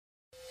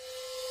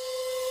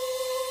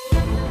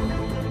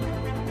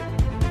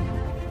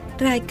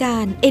รายกา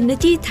ร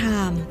Energy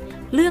Time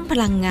เรื่องพ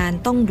ลังงาน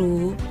ต้อง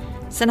รู้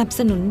สนับส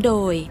นุนโด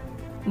ย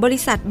บริ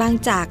ษัทบาง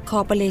จากคอ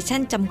ร์ปอเรชั่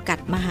นจำกัด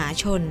มหา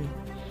ชน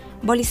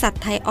บริษัท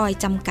ไทยออยล์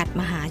จำกัด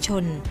มหาช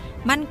น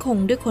มั่นคง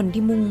ด้วยคน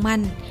ที่มุ่งมั่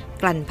น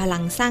กลั่นพลั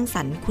งสร้างส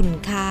รรค์คุณ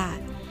ค่า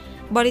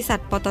บริษัท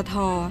ปตท.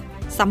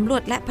สำรว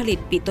จและผลิต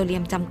ปิโตรเลี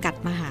ยมจำกัด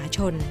มหาช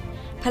น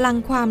พลัง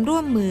ความร่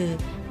วมมือ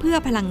เพื่อ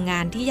พลังงา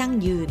นที่ยั่ง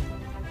ยืน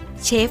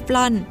เชฟล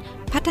อน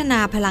พัฒนา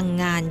พลัง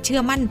งานเชื่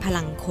อมั่นพ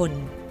ลังคน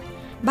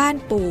บ้าน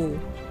ปู่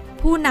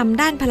ผู้น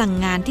ำด้านพลัง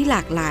งานที่หล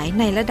ากหลาย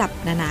ในระดับ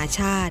นานา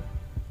ชาติ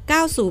ก้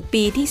าวสู่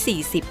ปีที่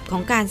 40 ขอ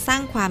งการสร้า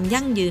งความ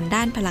ยั่งยืน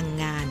ด้านพลัง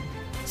งาน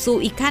สู่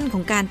อีกขั้นข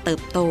องการเติ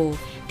บโต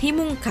ที่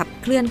มุ่งขับ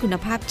เคลื่อนคุณ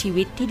ภาพชี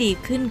วิตที่ดี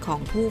ขึ้นของ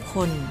ผู้ค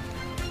น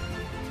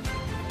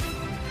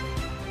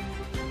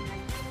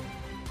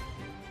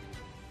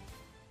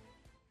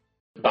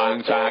บาง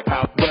จาก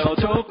ขับเร็ว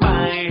ทุกไป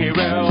ให้เ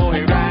ร็วใ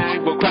ห้แรง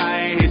กว่าใคร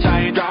ให้ใจ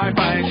ร้ายไ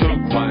ปทุก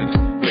วัน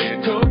เปลี่ยน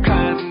ทุก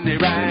คันให้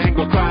แรงก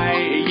ว่าใคร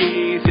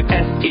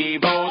20 SE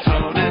Volt เท่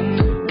านั้น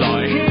ปล่อ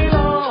ยให้โล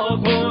ก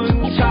หมุน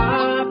ช้า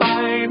ไป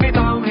ไม่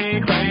ต้องให้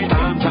ใครต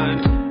ามทัน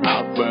อั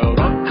พเวล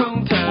รถของ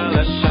เธอแล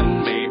ะฉัน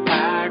ไม่แ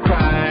พ้ใคร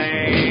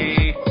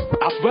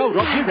อัพเวลร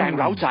ถให้แรง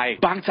เร้าใจ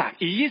บางจาก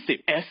E20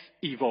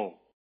 SE Volt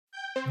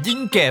ยิ่ง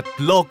เก็บ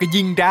โลกก็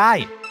ยิ่งได้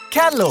แ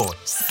ค่โหลด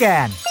สแก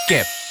นเ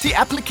ก็บที่แ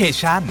อปพลิเค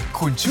ชัน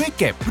คุณช่วย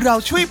เก็บเรา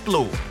ช่วยป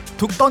ลูก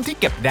ทุกต้นที่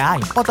เก็บได้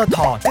ปตท.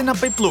จะนำ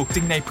ไปปลูกจ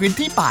ริงในพื้น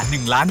ที่ป่า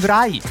1 ล้านไ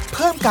ร่เ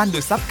พิ่มการดู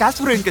ดซับก๊าซ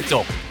เรือนกระจ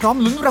กพร้อม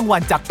ลุ้นรางวั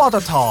ลจากปต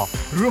ท.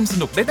ร่วมส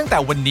นุกได้ตั้งแต่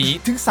วันนี้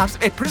ถึง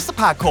31 พฤษ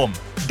ภาคม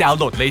ดาวน์โ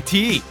หลดเลย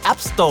ที่ App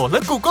Store และ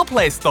Google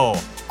Play Store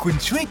คุณ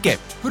ช่วยเก็บ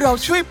เรา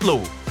ช่วยปลู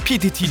ก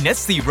PTT Net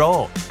Zero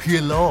เพื่อ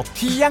โลก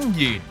ที่ยั่ง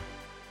ยืน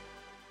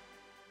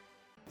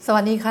ส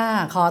วัสดีค่ะ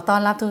ขอต้อ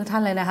นรับทุกท่า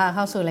นเลยนะคะเ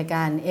ข้าสู่รายก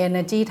าร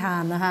Energy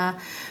Time นะคะ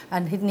อา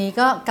ทิตย์นี้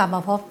ก็กลับม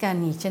าพบกัน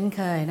อีกเช่นเ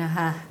คยนะค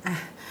ะ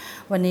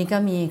วันนี้ก็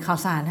มีข่าว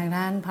สารทาง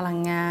ด้านพลัง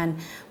งาน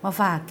มา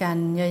ฝากกัน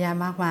เยอะแยะ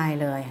มากมาย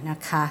เลยนะ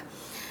คะ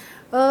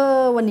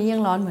วันนี้ยั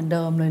งร้อนเหมือนเ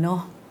ดิมเลยเนา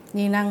ะ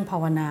นี่นั่งภา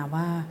วนา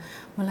ว่า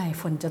เมื่อไหร่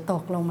ฝนจะต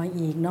กลงมา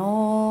อีกเนา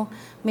ะ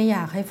ไม่อย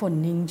ากให้ฝน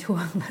นิ่งช่ว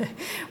งเลย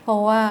เพรา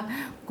ะว่า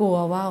กลัว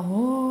ว่าโ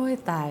อ้ย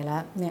ตายแล้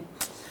วเนี่ย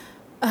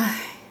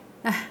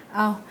เอ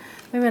า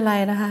ไม่เป็นไร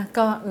นะคะ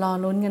ก็รอ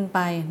ลุ้นกันไป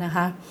นะค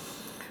ะ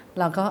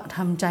เราก็ท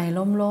ำใจ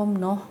ล่ม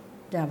ๆเนาะ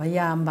อย่าพยา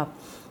ยามแบบ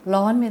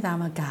ร้อนไปตาม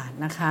อากาศ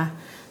นะคะ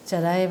จะ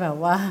ได้แบบ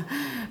ว่า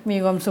มี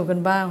ความสุขกั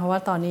นบ้างเพราะว่า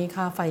ตอนนี้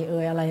ค่าไฟ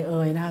อะไร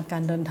นะคะกา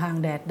รเดินทาง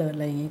แดดเดินอะ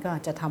ไรอย่างนี้ก็อา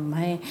จจะทำใ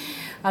ห้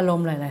อารม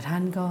ณ์หลายๆท่า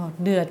นก็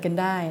เดือดกัน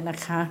ได้นะ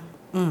คะ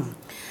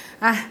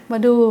มา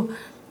ดู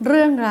เ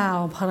รื่องราว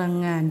พลัง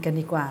งานกัน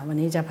ดีกว่าวัน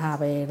นี้จะพา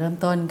ไปเริ่ม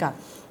ต้นกับ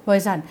บ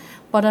ริษัท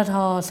ปตท.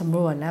สำร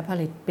วจและผ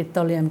ลิตปิโต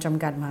รเลียมจ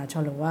ำกัดมหาช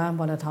นหรือว่าป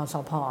ตท.ส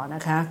ผ.น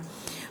ะคะ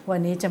วัน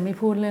นี้จะไม่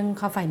พูดเรื่อง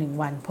ค่าไฟ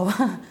1 วันเพราะว่า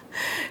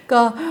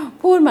ก็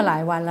พูดมาหลา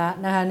ยวันแล้ว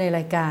นะคะในร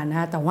ายการนะ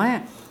คะแต่ว่า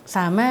ส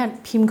ามารถ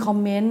พิมพ์คอม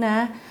เมนต์นะ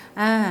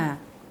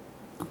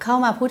เข้า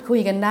มาพูดคุย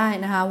กันได้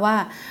นะคะว่า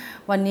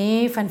วันนี้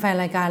แฟน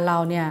ๆรายการเรา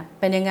เนี่ย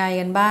เป็นยังไง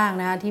กันบ้าง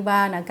นะคะที่บ้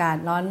านอากาศ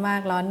ร้อนมา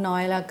กร้อนน้อ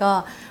ยแล้วก็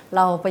เร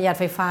าประหยัด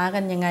ไฟฟ้ากั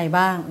นยังไง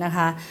บ้างนะค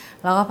ะ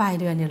แล้วก็ปลาย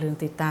เดือนอย่าลืม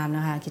ติดตามน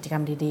ะคะกิจกรร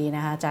มดีๆน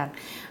ะคะจาก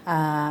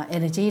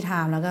Energy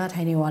Time แล้วก็ไท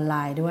ยนิวออนไล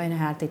น์ด้วยน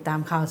ะคะติดตาม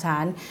ข่าวสา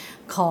ร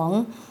ของ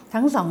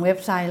ทั้ง2เว็บ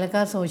ไซต์แล้วก็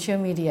โซเชียล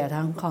มีเดีย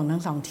ของทั้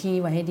ง2ที่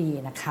ไว้ให้ดี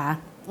นะคะ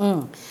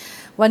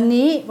วัน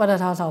นี้ปต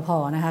ท.สผ.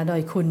นะคะโด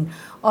ยคุณ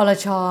อร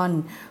ชร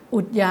อุ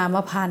ดยาม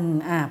พันธ์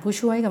ผู้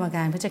ช่วยกรรมก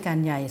ารผู้จัดการ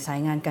ใหญ่สาย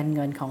งานการเ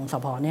งินของส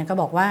ผ.เนี่ยก็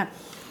บอกว่า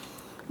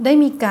ได้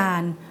มีกา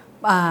ร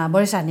บ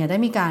ริษัทเนี่ยได้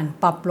มีการ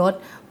ปรับลด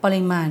ป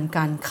ริมาณก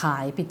ารขา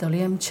ยปิโตรเลี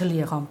ยมเฉ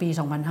ลี่ยของปี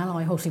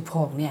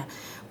 2566 เนี่ย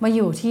มาอ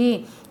ยู่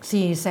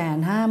ที่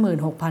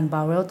 456,000 บ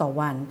าร์เรลต่อ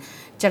วัน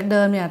จากเ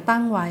ดิมเนี่ยตั้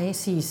งไว้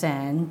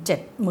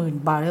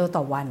 470,000 บาร์เรล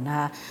ต่อวันนะ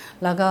คะ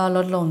แล้วก็ล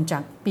ดลงจา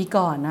กปี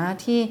ก่อนนะ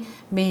ที่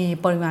มี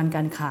ปริมาณก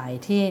ารขาย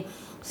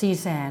ที่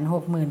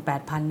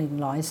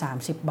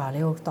 468,130 บาร์เร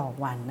ลต่อ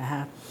วันนะค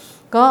ะ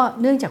ก็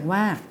เนื่องจากว่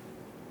า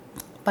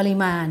ปริ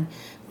มาณ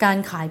การ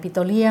ขายปิโต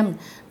รเลียม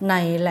ใน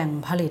แหล่ง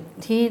ผลิต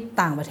ที่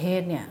ต่างประเท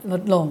ศเนี่ยล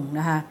ดลงน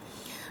ะคะ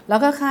แล้ว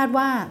ก็คาด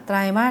ว่าไตร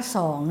มาส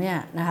 2เนี่ย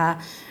นะคะ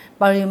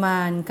ปริมา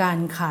ณการ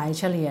ขาย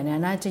เฉลี่ยเนี่ย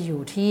น่าจะอ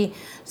ยู่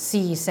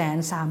ที่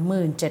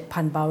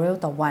 437,000 บาร์เรล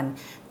ต่อวัน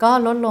ก็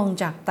ลดลง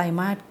จากไตร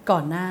มาสก่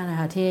อนหน้านะ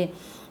คะที่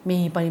มี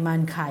ปริมาณ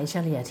ขายเฉ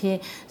ลี่ย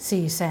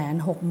ที่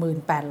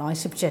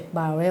 468,17 บ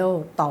าร์เรล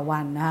ต่อวั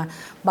นนะคะ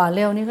บาร์เร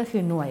ลนี่ก็คื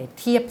อหน่วย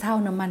เทียบเท่า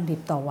น้ำมันดิ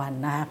บต่อวัน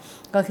นะคะ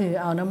ก็คือ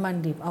เอาน้ำมัน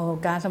ดิบเอา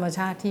ก๊าซธรรมช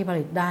าติที่ผ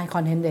ลิตได้ค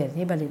อนเดนเซต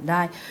ที่ผลิตไ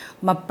ด้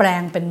มาแปล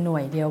งเป็นหน่ว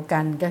ยเดียวกั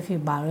นก็คือ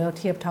บาร์เรล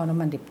เทียบเท่าน้ำ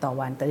มันดิบต่อ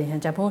วันแต่ดิฉั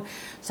นจะพูด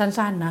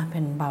สั้นๆนะเป็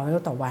นบาร์เรล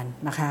ต่อวัน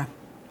นะคะ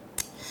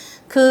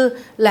คือ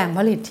แหล่งผ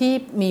ลิตที่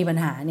มีปัญ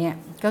หาเนี่ย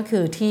ก็คื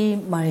อที่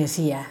มาเลเ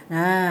ซีย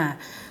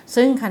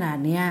ซึ่งขนาด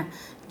นี้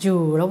อ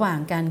ยู่ระหว่าง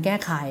การแก้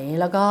ไข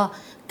แล้วก็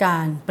กา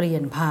รเปลี่ย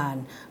นผ่าน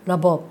ระ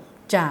บบ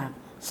จาก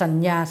สัญ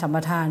ญาสัมป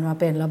ทานมา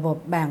เป็นระบบ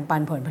แบ่งปั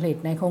นผลผลิต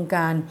ในโครงก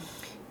าร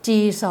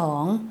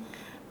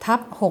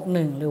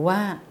G2/61 หรือว่า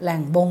แหล่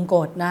งบงก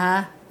ฎนะคะ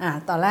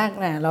ตอนแรก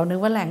เนี่ยเรานึก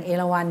ว่าแหล่งเอ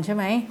ราวัณใช่ไ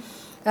หม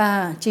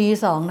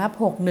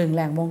G2/61 แห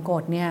ล่งวงก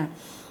ฏเนี่ย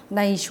ใ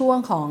นช่วง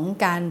ของ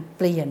การเ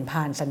ปลี่ยน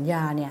ผ่านสัญญ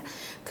าเนี่ย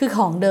คือข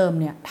องเดิม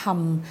เนี่ยท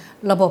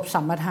ำระบบ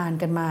สัมปทาน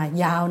กันมา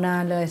ยาวนา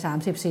นเลย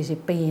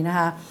 30-40 ปีนะค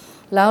ะ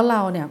แล้วเร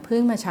าเนี่ยเพิ่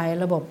งมาใช้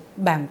ระบบ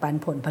แบ่งปัน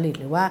ผลผลิต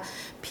หรือว่า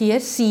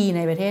PSC ใน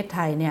ประเทศไท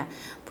ยเนี่ย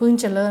เพิ่ง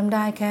จะเริ่มไ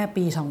ด้แค่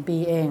ปี 2 ปี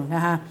เองน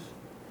ะคะ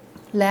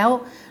แล้ว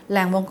แห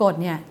ล่งวงกฏ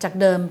เนี่ยจาก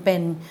เดิมเป็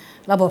น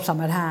ระบบสัม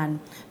ปทาน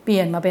เปลี่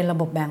ยนมาเป็นระ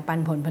บบแบ่งปัน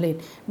ผลผลิต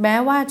แม้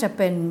ว่าจะเ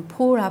ป็น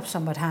ผู้รับสั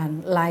มปทาน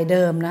รายเ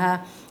ดิมนะคะ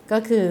ก็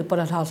คือป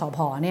ตท.สผ.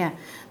เนี่ย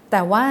แ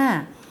ต่ว่า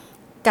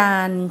กา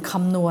รค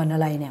ำนวณอะ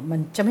ไรเนี่ยมัน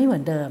จะไม่เหมื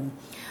อนเดิม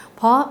เ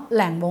พราะแ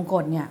หล่งวงก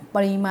ฏเนี่ยป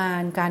ริมา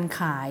ณการ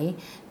ขาย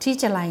ที่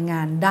จะรายง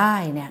านได้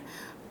เนี่ย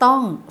ต้อ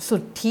งสุ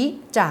ทธิ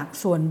จาก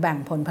ส่วนแบ่ง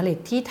ผลผลิต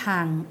ที่ทา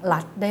งรั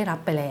ฐได้รับ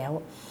ไปแล้ว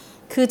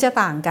คือจะ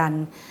ต่างกัน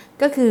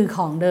ก็คือข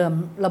องเดิม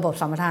ระบบ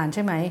สัมปทานใ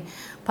ช่ไหม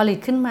ผลิต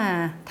ขึ้นมา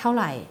เท่าไ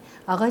หร่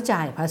เราก็จ่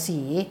ายภา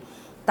ษี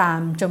ตา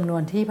มจำนว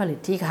นที่ผลิต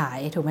ที่ขาย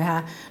ถูกไหมคะ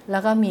แล้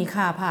วก็มี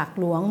ค่าภาค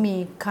หลวงมี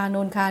ค่าโ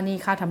น่นค่านี่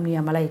ค่าธรรมเนีย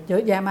มอะไรเยอ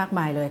ะแยะมากม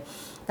ายเลย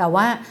แต่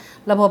ว่า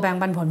ระบบแบ่ง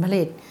ปันผลผ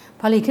ลิต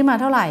ขึ้นมา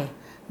เท่าไหร่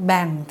แ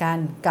บ่งกัน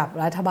กับ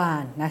รัฐบา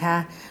ลนะคะ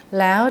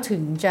แล้วถึ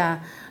งจะ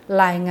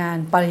รายงาน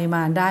ปริม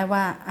าณได้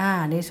ว่า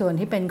ในส่วน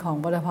ที่เป็นของ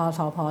ปตท.ส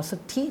ผ.สุ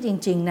ทธิจ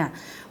ริงๆน่ะ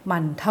มั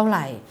นเท่าไห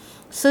ร่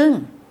ซึ่ง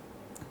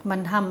มัน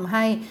ทำใ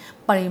ห้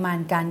ปริมาณ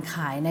การข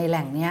ายในแห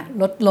ล่งนี้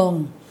ลดลง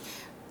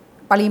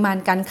ปริมาณ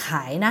การข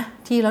ายนะ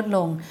ที่ลดล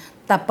ง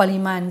แต่ปริ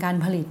มาณการ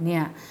ผลิตเนี่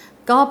ย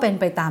ก็เป็น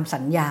ไปตามสั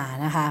ญญา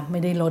นะคะไม่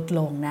ได้ลด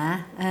ลงนะ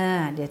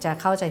เดี๋ยวจะ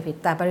เข้าใจผิด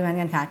แต่ปริมาณ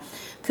การขาย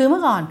คือเมื่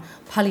อก่อน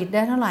ผลิตไ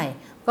ด้เท่าไหร่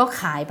ก็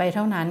ขายไปเ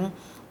ท่านั้น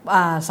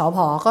สผ.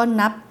ก็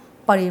นับ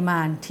ปริมา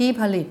ณที่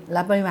ผลิตแล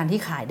ะปริมาณที่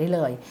ขายได้เ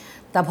ลย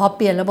แต่พอเป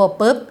ลี่ยนระบบ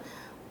ปุ๊บ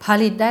ผ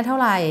ลิตได้เท่า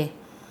ไหร่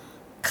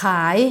ข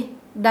าย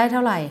ได้เท่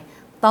าไหร่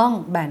ต้อง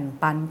แบ่ง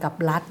ปันกับ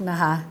รัฐนะ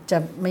คะจะ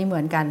ไม่เหมื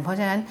อนกันเพราะ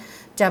ฉะนั้น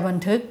จะบัน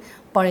ทึก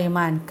ปริม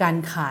าณการ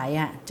ขาย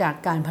จาก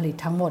การผลิต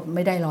ทั้งหมดไ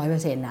ม่ได้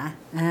 100% นะ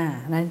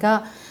นั้นก็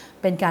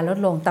เป็นการลด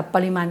ลงแต่ป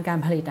ริมาณการ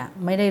ผลิต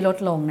ไม่ได้ลด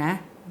ลงนะ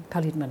ผ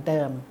ลิตเหมือนเ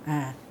ดิม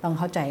ต้อง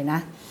เข้าใจนะ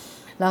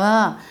แล้วก็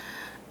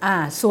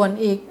ส่วน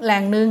อีกแหล่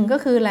งหนึ่งก็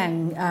คือแหล่ง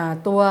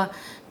ตัว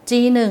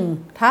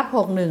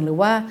G1/61 หรือ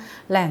ว่า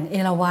แหล่งเอ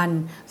ราวัณ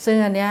ซึ่ง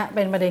อันเนี้ยเ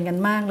ป็นประเด็นกัน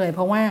มากเลยเพ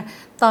ราะว่า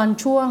ตอน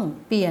ช่วง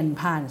เปลี่ยน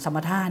ผ่านสัมป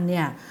ทานเ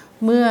นี่ย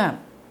เมื่อ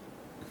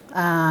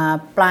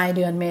ปลายเ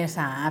ดือนเมษ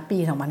าปี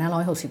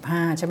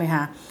 2565 ใช่ไหมค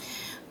ะ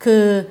คื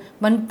อ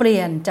มันเปลี่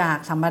ยนจาก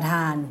สัมปท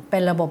านเป็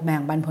นระบบแบ่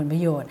งปันผลปร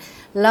ะโยชน์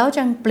แล้ว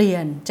จึงเปลี่ย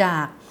นจา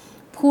ก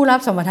ผู้รับ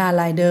สัมปทาน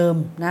รายเดิม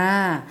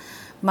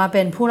มาเ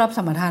ป็นผู้รับ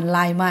สัมปทานร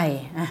ายใหม่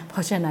เพร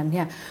าะฉะนั้นเ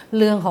นี่ย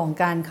เรื่องของ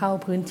การเข้า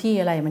พื้นที่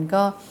อะไรมัน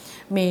ก็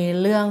มี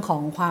เรื่องขอ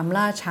งความ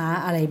ล่าช้า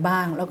อะไรบ้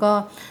างแล้วก็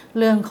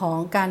เรื่องของ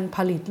การผ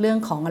ลิตเรื่อง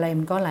ของอะไร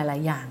มันก็หลา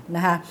ยๆอย่างน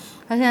ะคะ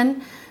เพราะฉะนั้น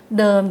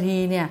เดิมที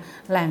เนี่ย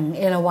แหล่ง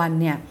เอราวัณ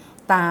เนี่ย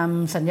ตาม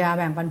สัญญาแ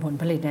บ่งปันผล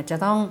ผลิตเนี่ยจะ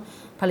ต้อง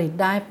ผลิต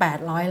ได้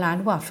800ล้าน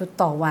ลูกบาศก์ฟุต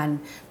ต่อวัน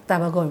แต่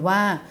ปรากฏว่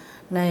า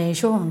ใน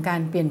ช่วงของกา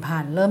รเปลี่ยนผ่า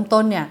นเริ่ม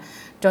ต้นเนี่ย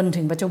จน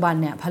ถึงปัจจุบัน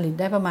เนี่ยผลิต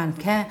ได้ประมาณ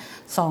แค่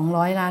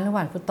200ล้านลูก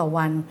บาศก์ฟุตต่อ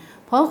วัน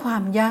เพราะควา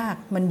มยาก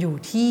มันอยู่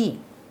ที่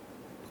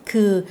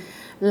คือ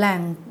แห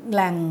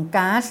ล่ง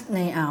ก๊าซใน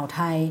อ่าวไ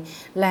ทย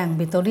แหล่ง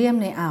ปิโตรเลียม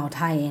ในอ่าวไ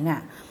ทยเนี่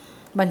ย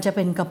มันจะเ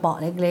ป็นกระเปาะ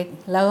เล็ก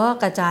ๆแล้วก็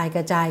กระจา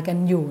ยกัน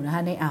อยู่นะค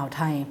ะในอ่าวไ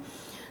ทย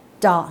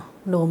เจาะ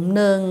หลุม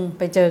หนึ่งไ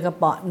ปเจอกระ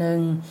เปาะหนึ่ง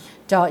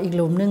เจาะอีกห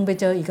ลุมหนึ่งไป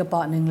เจออีกกระเป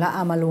าะหนึ่งแล้วเอ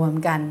ามารวม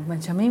กันมัน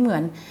จะไม่เหมือ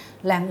น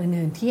แหล่ง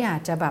อื่นๆที่อา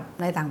จจะแบบ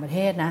ในต่างประเท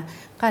ศนะ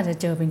ก็อาจจะ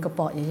เจอเป็นกระเ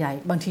ปาะใหญ่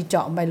ๆบางทีเจ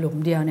าะไปหลุม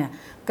เดียวเนี่ย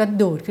ก็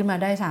ดูดขึ้นมา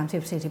ได้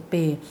 30-40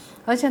 ปี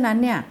เพราะฉะนั้น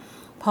เนี่ย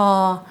พอ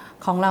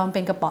ของเราเ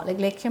ป็นกระเปาะเ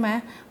ล็กๆใช่ไหม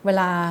เว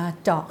ลา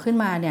เจาะขึ้น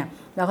มาเนี่ย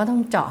เราก็ต้อง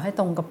เจาะให้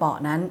ตรงกระเปาะ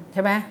นั้นใ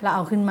ช่ไหมแล้วเอ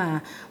าขึ้นมา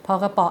พอ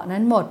กระเปาะนั้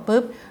นหมด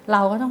ปุ๊บเร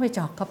าก็ต้องไปเจ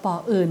าะกระเปาะ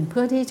อื่นเ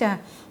พื่อที่จะ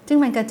ซึ่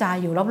งมันกระจาย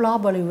อยู่รอบ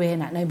ๆบริเวณ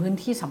ในพื้น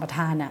ที่สัมปท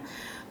าน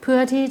เพื่อ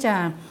ที่จะ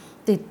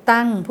ติด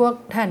ตั้งพวก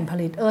แท่นผ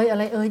ลิตอะไ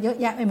รเยอะ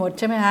แยะไปหมด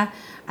ใช่ไหมคะ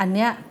อันเ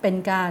นี้ยเป็น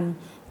การ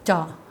เจ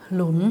าะห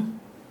ลุม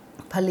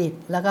ผลิต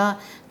แล้วก็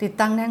ติด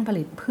ตั้งแท่นผ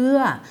ลิตเพื่อ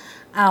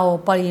เอา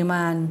ปริม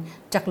าณ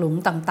จากหลุม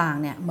ต่าง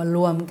ๆเนี่ยมาร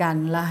วมกัน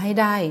แล้วให้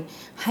ไ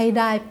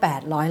ด้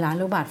800ล้าน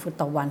ลูกบาศก์ฟุต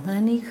ต่อวันเพราะฉะ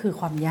นั้นนี่คือ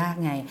ความยาก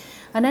ไง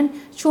อันนั้น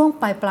ช่วง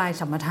ปลาย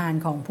สัมปทาน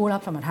ของผู้รั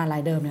บสัมปทานรา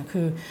ยเดิมเนี่ย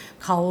คือ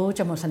เขาจ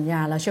ะหมดสัญญ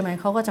าแล้วใช่ไหม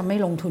เขาก็จะไม่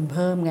ลงทุนเ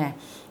พิ่มไง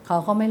เขา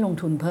ก็ไม่ลง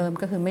ทุนเพิ่ม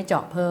ก็คือไม่เจ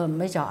าะเพิ่ม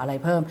ไม่เจาะอะไร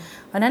เพิ่ม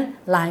เพราะฉะนั้น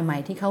รายใหม่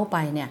ที่เข้าไป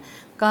เนี่ย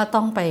ก็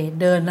ต้องไป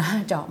เดินหน้า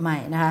เจาะใหม่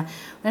นะคะ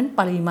นั้น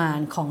ปริมาณ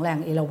ของแหล่ง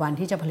เอราวัณ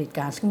ที่จะผลิต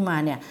ก๊าซขึ้นมา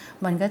เนี่ย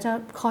มันก็จะ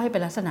ค่อยเป็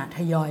นลักษณะท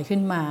ยอยขึ้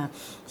นมา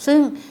ซึ่ง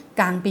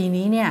กลางปี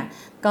นี้เนี่ย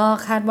ก็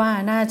คาดว่า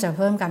น่าจะเ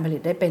พิ่มการผลิ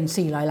ตได้เป็น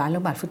400ล้านลู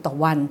กบาศก์ฟุตต่อ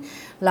วัน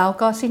แล้ว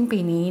ก็สิ้นปี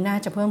นี้น่า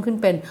จะเพิ่มขึ้น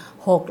เป็น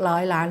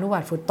600ล้านลูกบ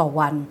าศก์ฟุตต่อ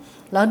วัน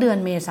แล้วเดือน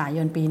เมษาย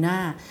นปีหน้า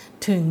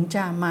ถึงจ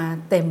ะมา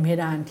เต็มเพ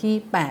ดานที่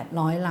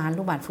800ล้าน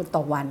ลูกบาศก์ฟุตต่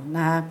อวันน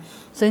ะคะ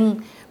ซึ่ง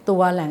ตั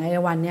วแหล่งเอร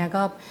าวัณเนี่ย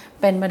ก็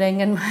เป็นประเด็น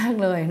กันมาก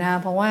เลยนะ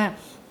เพราะว่า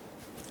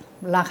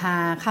ราคา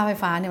ค่าไฟ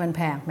ฟ้าเนี่ยมันแ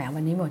พงแหม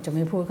วันนี้หมดจะไ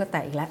ม่พูดก็แต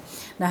ะอีกแล้ว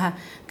นะคะ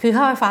คือ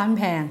ค่าไฟฟ้ามัน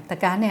แพงแต่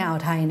ก๊าซในอ่าว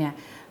ไทยเนี่ย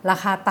รา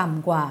คาต่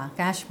ำกว่า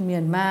ก๊าซเมี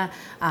ยนมา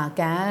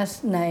ก๊าซ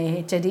ใน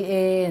JDA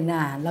น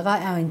ะแล้วก็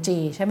LNG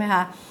ใช่ไหมค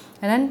ะ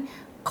ดังนั้น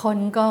คน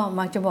ก็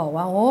มักจะบอก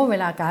ว่าโอ้เว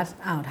ลาก๊าซ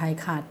อ่าวไทย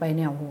ขาดไปเ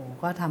นี่ยโอ้โห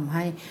ก็ทำใ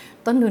ห้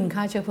ต้นทุนค่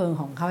าเชื้อเพลิง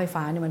ของค่าไฟ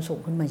ฟ้าเนี่ยมันสูง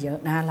ขึ้นมาเยอะ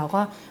นะเรา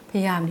ก็พ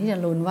ยายามที่จะ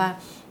ลุ้นว่า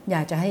อย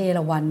ากจะให้เอร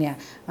าวัณเนี่ย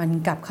มัน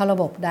กลับเข้าระ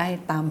บบได้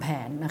ตามแผ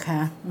นนะคะ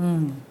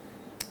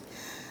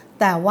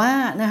แต่ว่า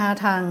นะคะ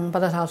ทางป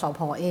ตท.สผ.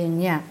เอง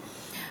เนี่ย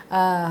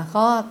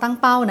ก็ตั้ง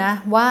เป้านะ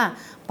ว่า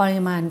ปริ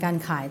มาณการ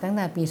ขายตั้งแ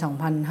ต่ปี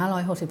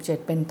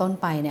 2567 เป็นต้น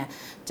ไปเนี่ย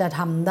จะท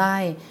ำได้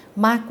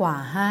มากกว่า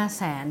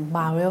 500,000 บ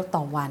าร์เรลต่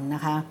อวันน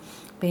ะคะ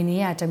ปีนี้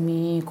อาจจะมี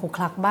คลุกค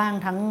ลักบ้าง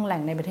ทั้งแหล่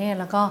งในประเทศ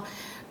แล้วก็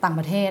ต่าง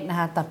ประเทศนะ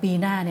คะแต่ปี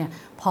หน้าเนี่ย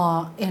พอ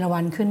เอราวั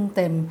ณขึ้นเ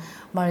ต็ม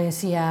มาเล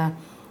เซีย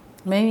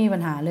ไม่มีปั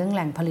ญหาเรื่องแห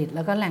ล่งผลิตแ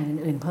ล้วก็แหล่ง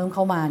อื่นๆเพิ่มเ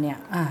ข้ามาเนี่ย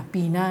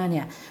ปีหน้าเ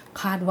นี่ย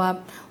คาดว่า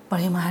ป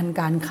ริมาณ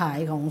การขาย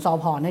ของส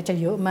ผ.เนี่ยจะ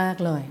เยอะมาก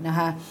เลยนะค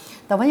ะ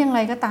แต่ว่าอย่างไร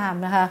ก็ตาม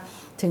นะคะ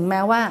ถึงแม้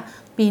ว่า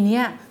ปีนี้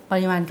ป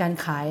ริมาณการ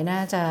ขายน่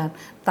าจะ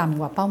ต่ำ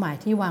กว่าเป้าหมาย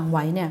ที่วางไ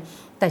ว้เนี่ย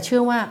แต่เชื่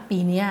อว่าปี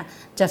นี้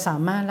จะสา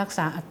มารถรักษ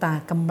าอัตรา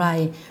กำไร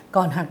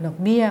ก่อนหักดอก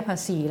เบี้ยภา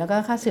ษีแล้วก็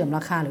ค่าเสื่อมร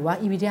าคาหรือว่า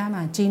EBITDA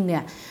margin เนี่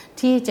ย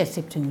ที่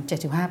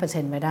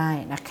 70-75% ไว้ได้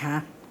นะคะ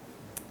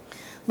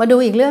มาดู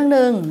อีกเรื่องห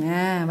นึ่ง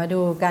มา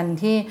ดูกัน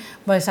ที่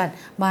บริษัท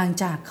บาง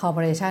จากคอร์ป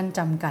อเรชั่นจ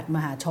ำกัดม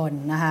หาชน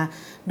นะคะ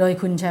โดย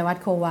คุณชัยวัฒ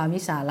น์โควาวิ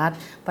สารัตน์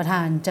ประธ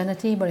านเจ้าหน้า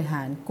ที่บริห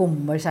ารกลุ่ม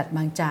บริษัทบ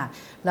างจาก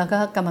แล้วก็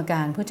กรรมก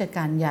ารผู้จัดก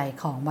ารใหญ่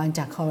ของบางจ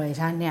ากคอร์ปอเร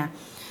ชั่นเนี่ย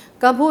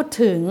ก็พูด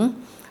ถึง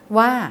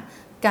ว่า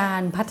กา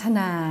รพัฒ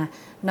นา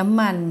น้ำ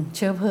มันเ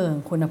ชื้อเพลิง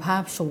คุณภา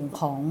พสูง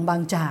ของบา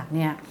งจากเ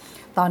นี่ย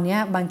ตอนนี้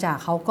บางจาก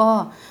เขาก็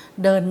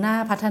เดินหน้า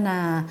พัฒนา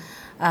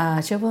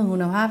เชื้อเพลิงคุ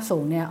ณภาพสู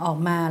งเนี่ยออก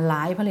มาหล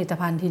ายผลิต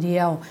ภัณฑ์ทีเดี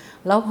ยว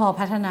แล้วพอ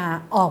พัฒนา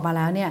ออกมาแ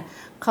ล้วเนี่ย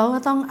เขาก็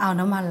ต้องเอา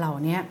น้ำมันเหล่า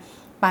นี้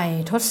ไป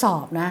ทดสอ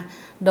บนะ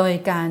โดย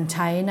การใ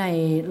ช้ใน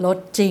รถ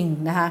จริง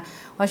นะคะ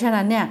เพราะฉะ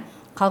นั้นเนี่ย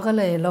เขาก็เ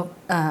ลย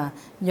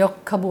ยก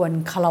ขบวน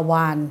คาราว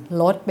าน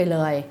รถไปเล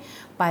ย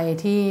ไป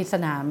ที่ส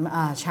นาม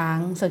ช้าง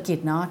เซอร์กิต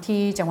เนาะ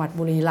ที่จังหวัด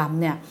บุรีรัมย์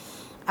เนี่ย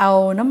เอา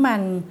น้ำมั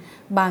น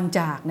บางจ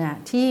ากเนี่ย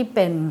ที่เ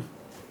ป็น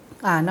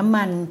น้ำ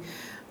มัน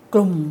ก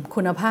ลุ่ม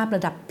คุณภาพร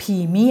ะดับพรี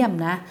เมียม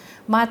นะ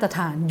มาตรฐ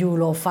านยู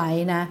โรไฟ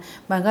นะ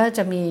มันก็จ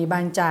ะมีบา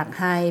งจาก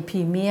ไฮพรี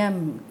เมียม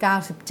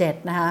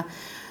97นะคะ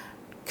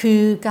คื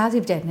อ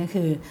97เนี่ย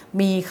คือ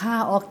มีค่า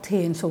ออกเท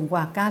นสูงก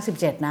ว่า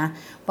97นะ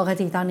ปก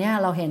ติตอนนี้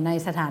เราเห็นใน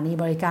สถานี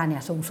บริการเนี่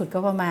ยสูงสุดก็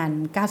ประมาณ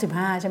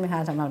95ใช่ไหมค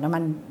ะสำหรับน้ำมั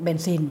นเบน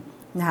ซิน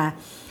นะคะ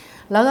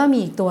แล้วก็มี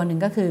อีกตัวหนึ่ง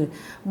ก็คือ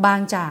บาง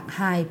จากไ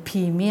ฮพ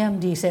รีเมียม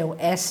ดีเซล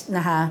S น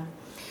ะคะ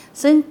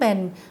ซึ่งเป็น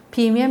พ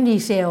รีเมียมดี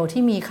เซล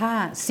ที่มีค่า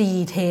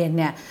C10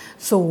 เนี่ย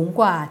สูง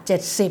กว่า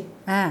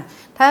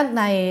70ถ้าใ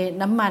น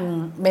น้ำมัน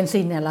เบน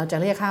ซินเนี่ยเราจะ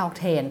เรียกค่าออก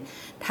เทน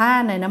ถ้า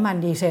ในน้ำมัน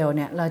ดีเซลเ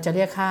นี่ยเราจะเ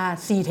รียกค่า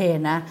C10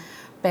 นะ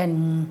เป็น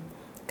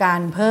กา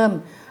รเพิ่ม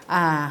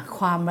ค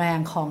วามแรง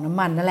ของน้ำ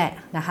มันนั่นแหละ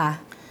นะคะ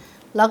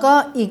แล้วก็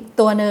อีก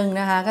ตัวหนึ่ง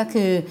นะคะก็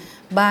คือ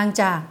บาง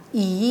จาก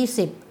E20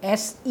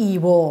 S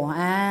Evo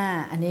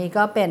อันนี้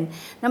ก็เป็น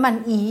น้ำมัน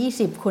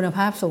E20 คุณภ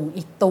าพสูง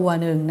อีกตัว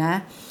หนึ่งนะ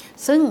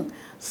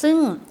ซึ่ง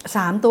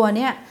3ตัวเ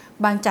นี้ย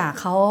บางจาก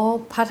เขา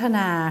พัฒน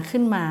า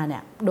ขึ้นมาเนี่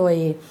ยโดย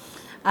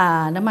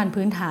น้ำมัน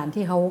พื้นฐาน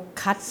ที่เขา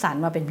คัดสรร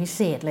มาเป็นพิเศ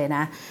ษเลยน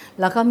ะ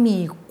แล้วก็มี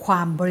คว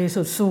ามบริ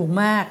สุทธิ์สูง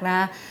มากนะ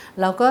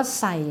แล้วก็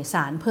ใส่ส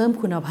ารเพิ่ม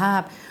คุณภา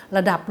พร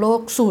ะดับโลก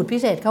สูตรพิ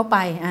เศษเข้าไป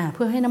เ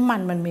พื่อให้น้ำมัน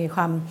มันมีค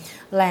วาม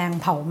แรง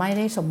เผาไหม้ไ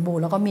ด้สมบูร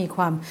ณ์แล้วก็มีค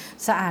วาม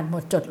สะอาดหม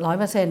ดจด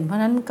 100% เพรา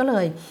ะนั้นก็เล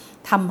ย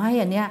ทำให้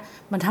อันเนี้ย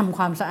มันทำค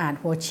วามสะอาด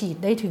หัวฉีด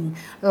ได้ถึง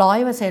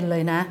 100% เล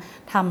ยนะ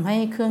ทำให้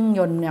เครื่องย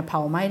นต์เนี่ยเผ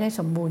าไหม้ได้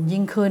สมบูรณ์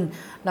ยิ่งขึ้น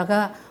แล้วก็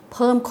เ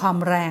พิ่มความ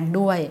แรง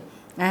ด้วย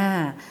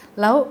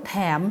แล้วแถ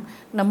ม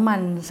น้ำมัน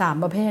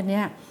3ประเภท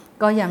นี้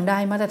ก็ยังได้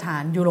มาตรฐา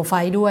นยูโรไฟ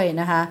ด้วย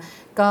นะคะ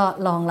ก็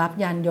รองรับ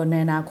ยานยนต์ใน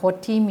อนาคต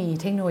ที่มี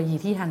เทคโนโลยี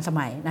ที่ทันส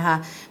มัยนะคะ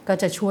ก็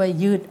จะช่วย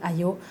ยืดอา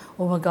ยุ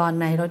อุปกรณ์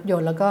ในรถย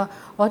นต์แล้วก็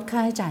ลดค่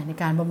าใช้จ่ายใน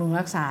การบำรุง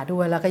รักษาด้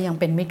วยแล้วก็ยัง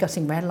เป็นมิตรกับ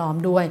สิ่งแวดล้อม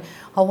ด้วย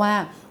เพราะว่า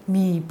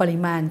มีปริ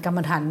มาณกัม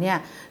มันถันเนี่ย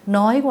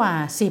น้อยกว่า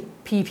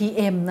10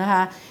 ppm นะค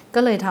ะก็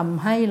เลยท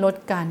ำให้ลด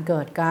การเกิ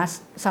ดก๊าซ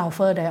ซัลเฟ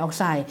อร์ไดออก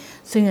ไซด์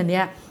ซึ่งอันเ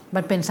นี้ย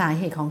มันเป็นสา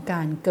เหตุของก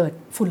ารเกิด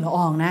ฝุ่นละอ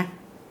องนะ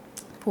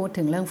พูด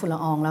ถึงเรื่องฝุ่นละ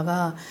อองแล้ว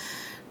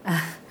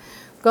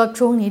ก็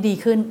ช่วงนี้ดี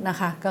ขึ้นนะ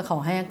คะก็ขอ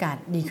ให้อากาศ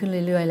ดีขึ้น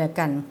เรื่อยๆแล้ว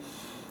กัน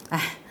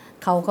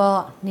เขาก็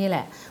นี่แหล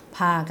ะพ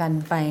ากัน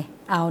ไป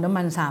เอาน้ำ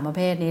มัน3ประเ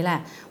ภทนี้แหละ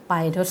ไป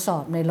ทดสอ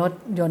บในรถ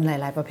ยนต์ห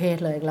ลายๆประเภท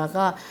เลยแล้ว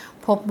ก็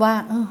พบว่า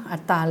อั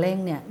ตราเร่ง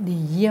เนี่ยดี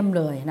เยี่ยม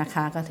เลยนะค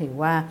ะก็ถือ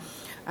ว่า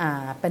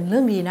เป็นเรื่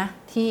องดีนะ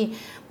ที่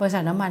บริษั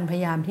ทน้ำมันพย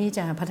ายามที่จ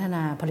ะพัฒน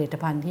าผลิต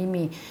ภัณฑ์ที่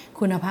มี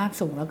คุณภาพ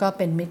สูงแล้วก็เ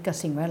ป็นมิตรกับ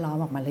สิ่งแวดล้อม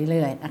ออกมาเ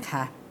รื่อยๆนะค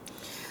ะ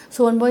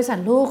ส่วนบริษัท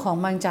ลูกของ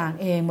บางจาก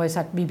เองบริ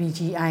ษัท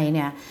BBGI เ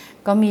นี่ย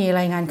ก็มี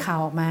รายงานข่าว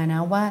ออกมาน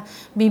ะว่า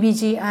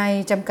BBGI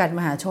จำกัดม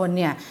หาชน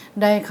เนี่ย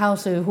ได้เข้า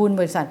ซื้อหุ้น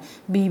บริษัท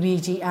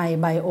BBGI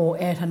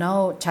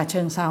Bioethanol ฉะเ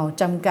ชิงเทรา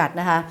จำกัด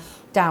นะคะ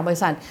จากบริ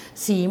ษัท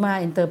สีมา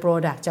อินเตอร์โปร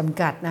ดักต์จ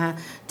ำกัดนะคะ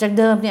จาก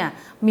เดิมเนี่ย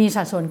มี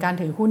สัดส่วนการ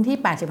ถือหุ้นที่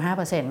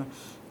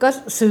 85% ก็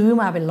ซื้อ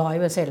มาเป็น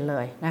 100% เล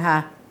ยนะคะ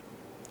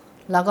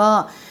แล้วก็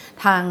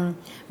ทาง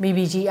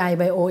BBGI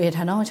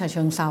Bioethanol ฉะเ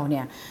ชิงเทราเ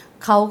นี่ย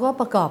เขาก็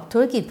ประกอบธุ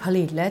รกิจผ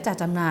ลิตและจัด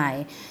จำหน่าย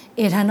เ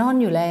อทานอล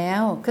อยู่แล้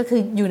วก็คื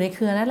ออยู่ในเค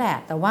รือนั่นแหละ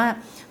แต่ว่า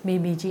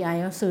BBGI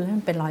ก็ซื้อให้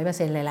มันเป็น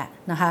 100% เลยแหละ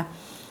นะคะ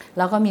แ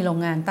ล้วก็มีโรง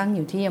งานตั้งอ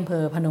ยู่ที่อำเภ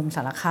อพนมส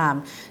ารคาม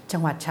จั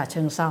งหวัดฉะเ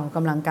ชิงเทราก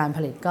ำลังการผ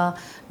ลิตก็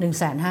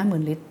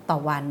 150,000 ลิตรต่อ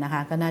วันนะค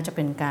ะก็น่าจะเ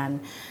ป็นการ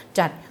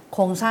จัดโค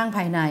รงสร้างภ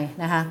ายใน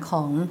นะคะข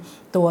อง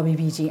ตัว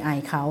BBGI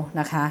เขา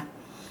นะคะ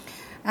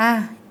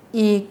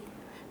อีก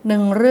ห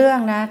นึ่งเรื่อง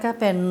นะก็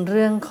เป็นเ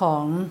รื่องขอ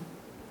ง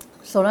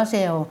โซลาร์เซ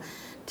ลล์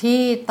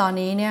ที่ตอน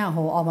นี้เนี่ย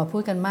ออกมาพู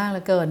ดกันมากเหลื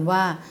อเกินว่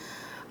า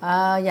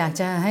อยาก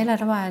จะให้รั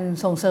ฐบาล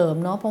ส่งเสริม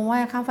เนาะเพราะว่า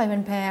ค่าไฟมั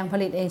นแพงผ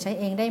ลิตเองใช้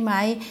เองได้ไหม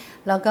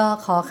แล้วก็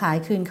ขอขาย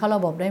คืนเข้าร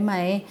ะบบได้ไหม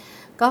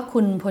ก็คุ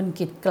ณพล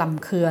กิจกล่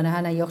ำเครือนะค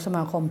ะนายกสม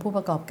าคมผู้ป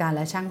ระกอบการแ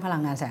ละช่างพลั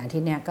งงานแสงอาทิ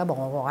ตย์เนี่ยก็บอก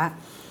ว่า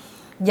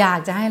อยาก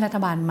จะให้รัฐ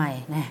บาลใหม่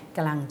เนี่ยก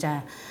ำลังจะ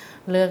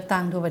เลือก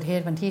ตั้งทั่วประเทศ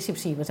วัน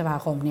ที่14 พฤษภา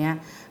คมนี้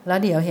แล้ว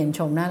เดี๋ยวเห็นช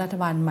มหน้ารัฐ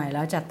บาลใหม่แ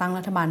ล้วจัดตั้ง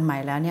รัฐบาลใหม่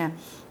แล้วเนี่ย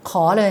ข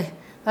อเลย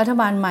รัฐ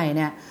บาลใหม่เ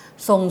นี่ย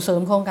ส่งเสริ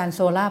มโครงการโซ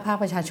ล่าภาค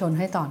ประชาชนใ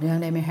ห้ต่อเนื่อง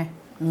ได้ไหมฮะ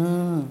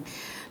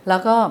แล้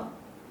วก็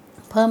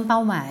เพิ่มเป้า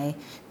หมาย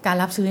การ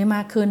รับซื้อให้ม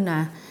ากขึ้นน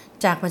ะ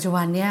จากปัจจุ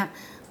บันเนี้ย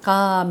ก็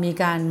มี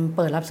การเ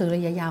ปิดรับซื้อร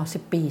ะยะยาว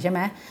10 ปีใช่ไหม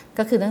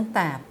ก็คือตั้งแ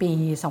ต่ปี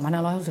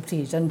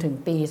 2564 จนถึง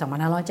ปี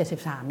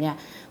 2573 เนี่ย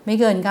ไม่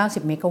เกิน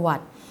 90 เมกะวัต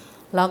ต์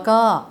แล้วก็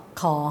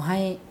ขอให้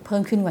เพิ่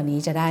มขึ้นกว่านี้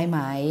จะได้ไหม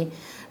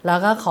แล้ว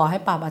ก็ขอให้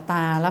ปรับอัตร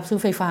ารับซื้อ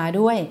ไฟฟ้า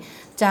ด้วย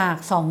จาก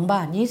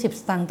2.20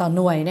 สตางค์ต่อห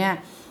น่วยเนี่ย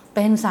เ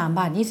ป็น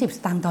3.20 ส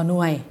ตางค์ต่อห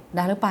น่วยไ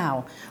ด้หรือเปล่า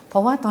เพรา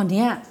ะว่าตอน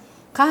นี้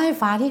ค่าไฟ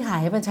ฟ้าที่ขา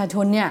ยให้ประชาช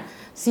นเนี่ย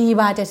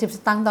4.70 ส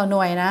ตางค์ต่อห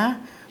น่วยนะ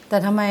แต่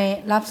ทำไม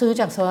รับซื้อ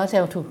จากโซลาร์เซล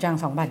ล์ถูกจัง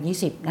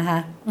2.20 นะคะ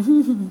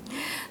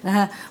นะค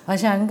ะเพราะ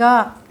ฉะนั้นก็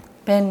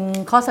เป็น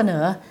ข้อเสน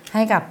อใ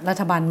ห้กับรั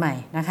ฐบาลใหม่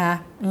นะคะ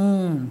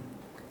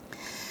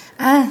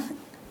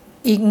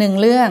อีกหนึ่ง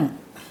เ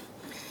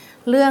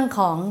รื่องข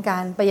องกา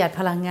รประหยัด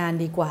พลังงาน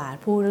ดีกว่า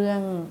ผู้เรื่อ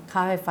งค่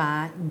าไฟฟ้า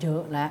เยอ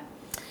ะและ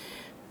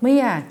ไม่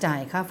อยากจ่า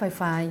ยค่าไฟ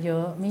ฟ้าเยอ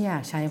ะไม่อยา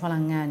กใช้พลั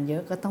งงานเยอ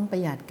ะก็ต้องปร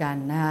ะหยัดกัน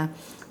นะคะ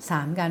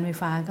3การไฟ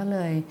ฟ้าก็เล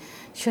ย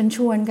ช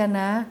วนกัน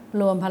นะ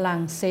รวมพลัง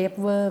เซฟ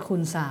เวอร์คู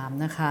ณ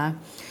3นะคะ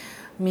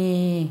มี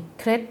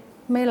เคล็ด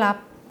ไม่รับ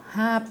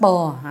5 ปอ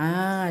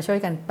ช่วย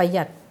กันประห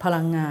ยัดพ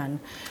ลังงาน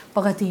ป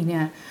กติเนี่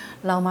ย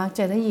เรามักจ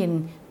ะได้ยิน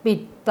ปิด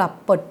ปรับ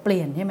ปลดเป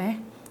ลี่ยนใช่ไหม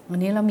วัน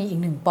นี้เรามีอีก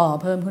1 ปอ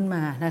เพิ่มขึ้นม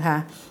านะคะ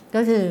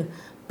ก็คือ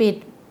ปิด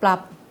ปรับ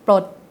ปล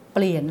ดเป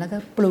ลี่ยนแล้วก็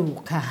ปลูก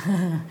ค่ะ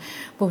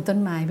ปลูกต้น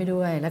ไม้ไป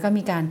ด้วยแล้วก็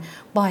มีการ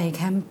ปล่อยแ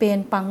คมเปญ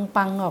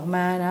ปังๆออกม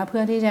านะเพื่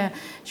อที่จะ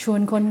ชวน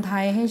คนไท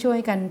ยให้ช่วย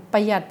กันปร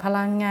ะหยัดพ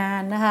ลังงา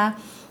นนะคะ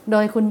โด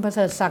ยคุณประเส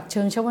ริฐศักดิ์เ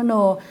ชิงชวโน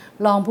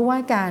รองผู้ว่า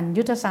การ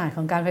ยุทธศาสตร์ข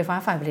องการไฟฟ้า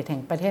ฝ่ายผลิตแห่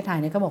งประเทศไทย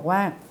เนี่ยก็บอกว่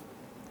า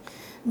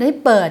ได้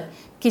เปิด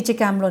กิจ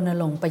กรรมรณ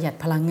รงค์ประหยัด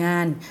พลังงา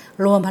น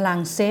รวมพลัง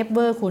เซฟเว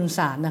อร์คูณ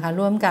3นะคะ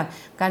ร่วมกับ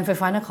การไฟ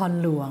ฟ้านคร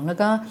หลวงแล้ว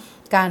ก็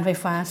การไฟ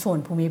ฟ้าส่วน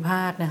ภูมิภ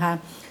าคนะคะ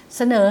เ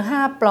สนอ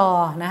5 ปลอ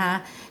นะคะ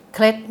เค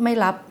ล็ดไม่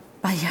รับ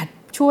ประหยัด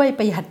ช่วยป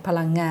ระหยัดพ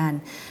ลังงาน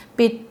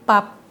ปิดปรั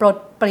บปลด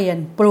เปลี่ยน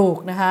ปลูก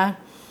นะคะ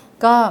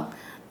ก็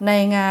ใน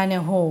งานเนี่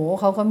ย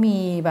เขาก็มี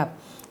แบบ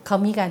เขา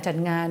มีการจัด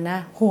งานนะ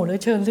แล้ว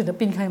เชิญศิล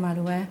ปินใครมา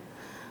รู้ไหม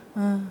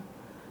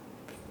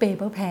เปเ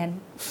ปอร์แพน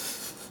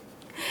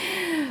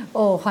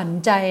ขวัญ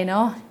ใจเน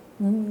าะ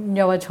เ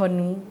ยาวชน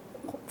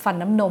ฟัน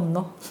น้ำนมเน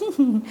าะ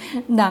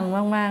ดัง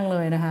มากๆเล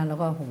ยนะคะแล้ว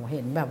ก็เ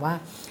ห็นแบบว่า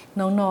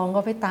น้องๆก็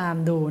ไปตาม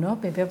ดูเนาะ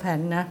เปเปอร์แพน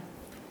นะ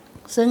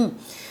ซึ่ง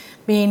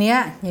ปีนี้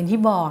อย่างที่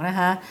บอกนะ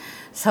คะ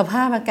สภ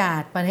าพอากา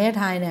ศประเทศ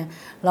ไทยเนี่ย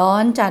ร้อ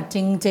นจัดจ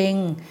ริง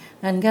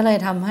ๆนั่นก็เลย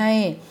ทำให้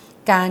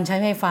การใช้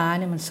ไฟฟ้าเ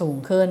นี่ยมันสูง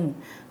ขึ้น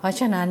เพราะ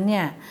ฉะนั้นเ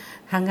นี่ย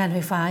ทางการไฟ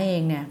ฟ้าเอ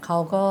งเนี่ยเขา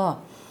ก็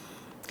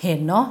เห็น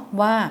เนาะ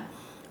ว่า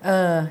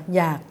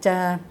อยากจะ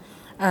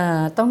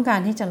ต้องการ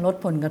ที่จะลด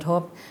ผลกระท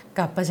บ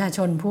กับประชาช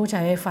นผู้ใ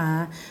ช้ไฟฟ้า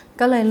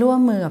ก็เลยร่วม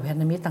มือกับพัน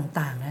ธมิตร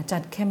ต่างๆนะจั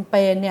ดแคมเป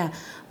ญเนี่ย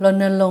ร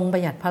ณรงค์ปร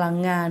ะหยัดพลัง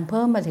งานเ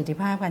พิ่มประสิทธิ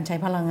ภาพการใช้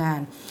พลังงา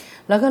น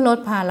แล้วก็ลด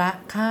ภาระ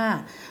ค่า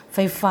ไฟ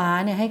ฟ้า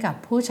เนี่ยให้กับ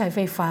ผู้ใช้ไฟ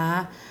ฟ้า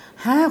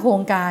5 โคร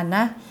งการน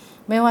ะ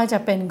ไม่ว่าจะ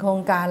เป็นโคร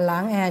งการล้า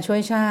งแอร์ช่ว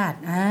ยชาติ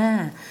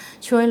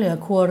ช่วยเหลือ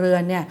ครัวเรือ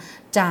นเนี่ย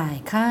จ่าย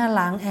ค่า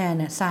ล้างแอร์เ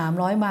นี่ย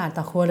300 บาท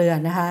ต่อครัวเรือน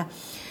นะคะ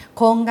โ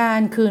ครงการ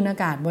คืนอา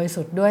กาศบริ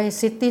สุทธิ์ด้วย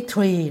City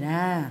Tree น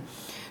ะ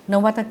น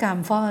วัตกรรม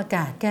ฟอกอาก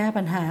าศแก้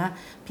ปัญหา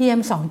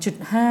PM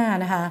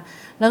 2.5 นะคะ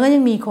แล้วก็ยั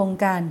งมีโครง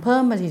การเพิ่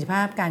มประสิทธิภ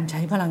าพการใ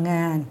ช้พลังง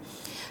าน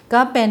ก็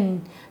เป็น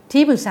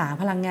ที่ปรึกษา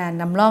พลังงาน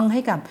นำร่องใ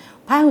ห้กับ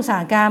ภาคอุตสา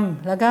หกรรม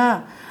แล้วก็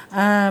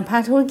ภา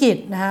คธุรกิจ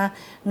นะคะ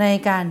ใน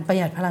การประ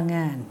หยัดพลังง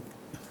าน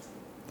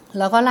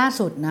แล้วก็ล่า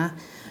สุดนะ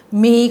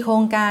มีโคร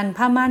งการ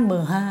ผ้าม่านเบอ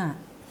ร์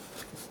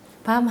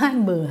 5ผ้าม่าน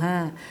เบอร์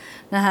 5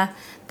 นะคะ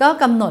ก็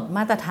กำหนดม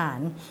าตรฐาน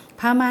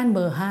ผ้าม่านเบ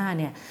อร์5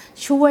เนี่ย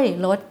ช่วย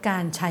ลดกา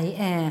รใช้แ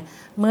อร์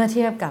เมื่อเ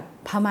ทียบกับ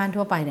ผ้าม่าน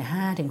ทั่วไปเนี่ย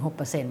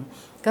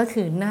 5-6% ก็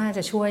คือน่าจ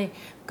ะช่วย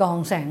กรอง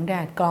แสงแด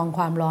ดกรองค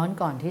วามร้อน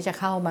ก่อนที่จะ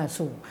เข้ามา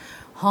สู่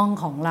ห้อง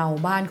ของเรา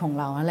บ้านของ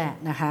เรานั่นแหละ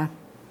นะคะ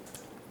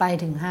ไป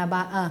ถึง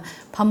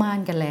ผ้าม่าน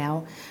กันแล้ว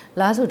แ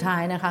ล้วสุดท้า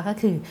ยนะคะก็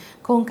คือ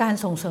โครงการ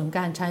ส่งเสริมก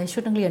ารใช้ชุ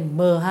ดนักเรียนเ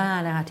บอร์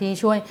5นะคะที่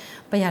ช่วย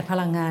ประหยัดพ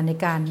ลังงานใน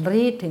การ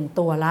รีดถึง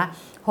ตัวละ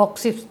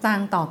60 สตาง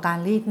ค์ต่อการ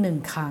รีด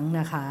1ครั้ง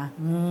นะคะ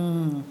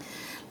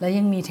แล้ว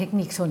ยังมีเทค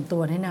นิคส่วนตั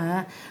วด้วยนะ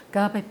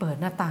ก็ไปเปิด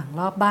หน้าต่าง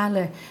รอบบ้านเ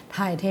ลย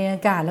ถ่ายเทอ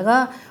ากาศแล้วก็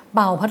เ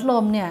ป่าพัดล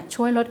มเนี่ย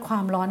ช่วยลดควา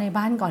มร้อนใน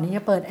บ้านก่อนที่จ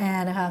ะเปิดแอ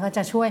ร์นะคะก็จ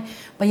ะช่วย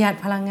ประหยัด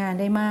พลังงาน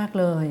ได้มาก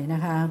เลยน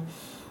ะคะ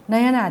ใน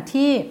ขณะ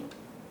ที่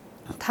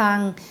ทาง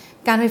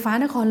การไฟฟ้า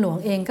นครหลวง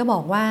เองก็บอ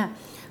กว่า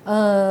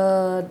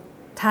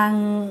ทาง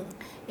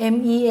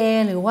MEA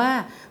หรือว่า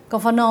ก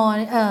ฟน.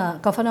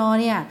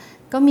เนี่ย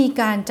ก็มี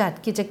การจัด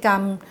กิจกรร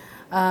ม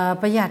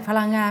ประหยัดพ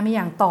ลังงานมาอ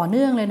ย่างต่อเ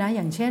นื่องเลยนะอ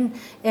ย่างเช่น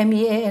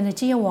MEA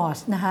Energy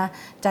Awards นะคะ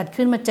จัด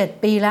ขึ้นมา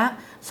7 ปีแล้ว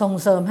ส่ง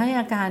เสริมให้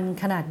อาคาร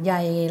ขนาดให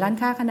ญ่ร้าน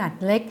ค้าขนาด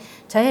เล็ก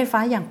ใช้ไฟฟ้า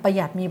อย่างประห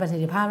ยัดมีประสิท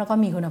ธิภาพแล้วก็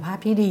มีคุณภาพ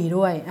ที่ดี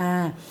ด้วย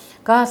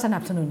ก็สนั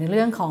บสนุนในเ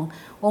รื่องของ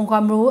องค์คว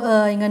ามรู้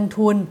เงิน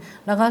ทุน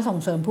แล้วก็ส่ง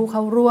เสริมผู้เข้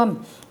าร่วม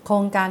โคร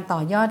งการต่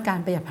อยอดการ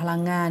ประหยัดพลั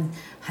งงาน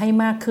ให้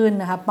มากขึ้น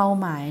นะคะเป้า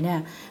หมายเนี่ย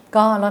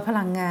ก็ลดพ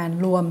ลังงาน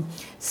รวม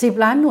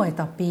10 ล้านหน่วย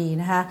ต่อปี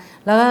นะคะ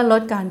แล้วก็ล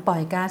ดการปล่อ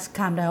ยก๊าซค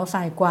าร์บอนไดออกไซ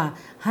ด์กว่า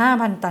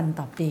 5,000 ตัน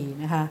ต่อปี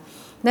นะคะ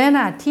ในข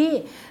ณะที่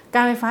ก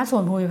ารไฟฟ้าส่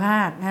วนภูมิภ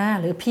าค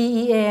หรือ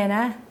PEA น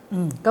ะ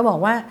ก็บอก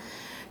ว่า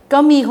ก็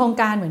มีโครง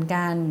การเหมือน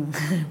กัน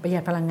ประหยั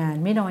ดพลังงาน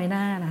ไม่น้อยห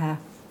น้านะคะ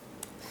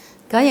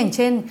ก็อย่างเ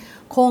ช่น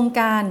โครง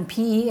การ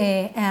PEA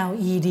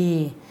LED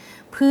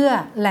เพื่อ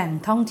แหล่ง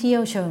ท่องเที่ย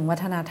วเชิงวั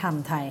ฒนธรรม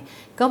ไทย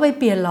ก็ไปเ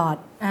ปลี่ยนหลอด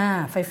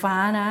ไฟฟ้า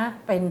นะ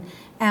เป็น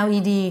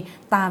LED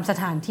ตามส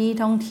ถานที่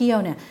ท่องเที่ยว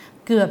เนี่ย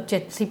เกือบ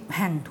70 แ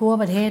ห่งทั่ว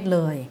ประเทศเล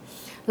ย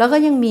แล้วก็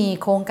ยังมี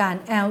โครงการ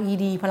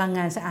LED พลังง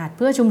านสะอาดเ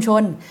พื่อชุมช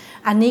น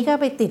อันนี้ก็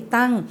ไปติด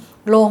ตั้ง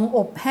โรงอ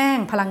บแห้ง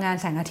พลังงาน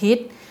แสงอาทิต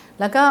ย์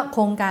แล้วก็โค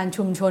รงการ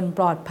ชุมชนป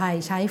ลอดภัย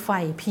ใช้ไฟ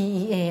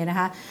PEA นะ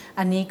คะ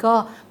อันนี้ก็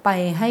ไป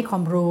ให้ควา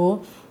มรู้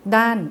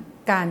ด้าน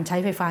การใช้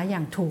ไฟฟ้าอย่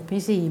างถูกพิ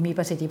ธีมีป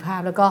ระสิทธิภาพ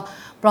แล้วก็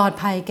ปลอด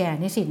ภัยแก่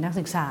นิสิตนัก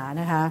ศึกษา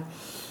นะคะ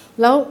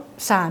แล้ว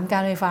3กา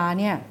รไฟฟ้า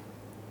เนี่ย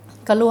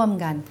ก็ร่วม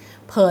กัน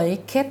เผย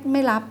เคล็ดไ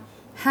ม่ลับ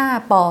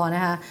5 ปอน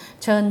ะคะ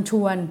เชิญช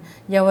วน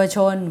เยาวช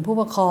นผู้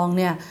ปกครอง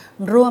เนี่ย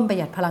ร่วมประ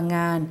หยัดพลังง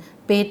าน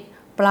ปิด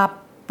ปรับ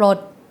ปลด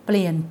เป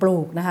ลี่ยนปลู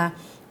กนะคะ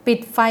ปิด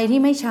ไฟที่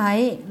ไม่ใช้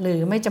หรือ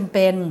ไม่จำเ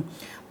ป็น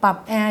ปรับ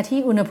แอร์ที่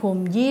อุณหภู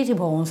มิ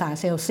26 องศา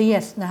เซลเซีย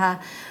สนะคะ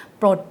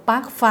ปลดป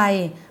ลั๊กไฟ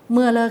เ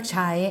มื่อเลิกใ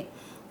ช้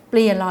เป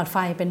ลี่ยนหลอดไฟ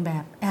เป็นแบ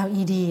บ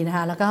LED นะค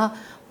ะแล้วก็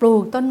ปลู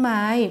กต้นไ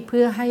ม้เ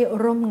พื่อให้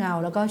ร่มเงา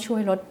แล้วก็ช่ว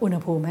ยลดอุณห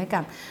ภูมิให้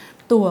กับ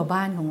ตัว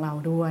บ้านของเรา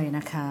ด้วยน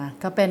ะคะ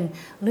ก็เป็น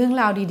เรื่อง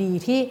ราวดี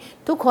ๆที่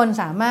ทุกคน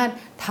สามารถ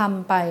ท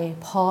ำไป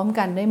พร้อม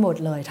กันได้หมด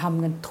เลยท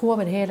ำกันทั่ว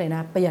ประเทศเลยน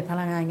ะประหยัดพ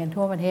ลังงานกัน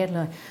ทั่วประเทศเล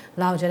ย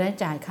เราจะได้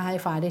จ่ายค่าไฟ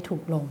ฟ้าได้ถู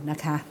กลงนะ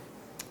คะ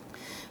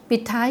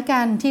ปิดท้ายกั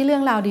นที่เรื่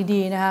องราว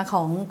ดีๆนะคะข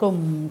องกลุ่ม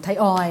ไทย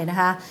ออยล์นะ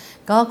คะ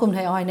ก็กลุ่มไท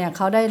ยออยล์เนี่ยเ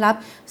ขาได้รับ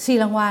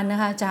4 รางวัลน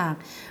ะคะจาก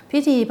พิ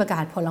ธีประกา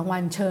ศผลรางวั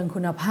ลเชิงคุ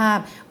ณภาพ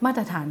มาต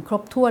รฐานคร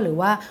บถ้วนหรือ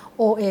ว่า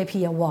OAP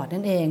Award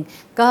นั่นเอง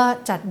ก็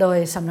จัดโดย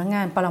สำนักง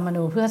านปรมา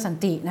ณูเพื่อสัน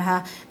ตินะคะ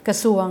กระ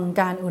ทรวง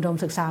การอุดม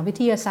ศึกษาวิ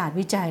ทยาศาสตร์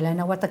วิจัยและ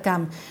นวัตกรร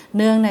มเ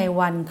นื่องใน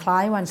วันคล้า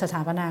ยวันสถ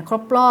าปนาคร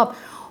บรอบ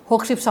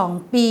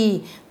62 ปี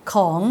ข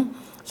อง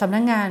สำ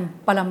นักงาน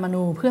ปรมา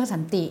ณูเพื่อสั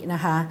นติน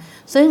ะคะ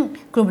ซึ่ง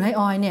กลุ่มไทย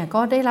ออยล์เนี่ย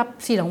ก็ได้รับ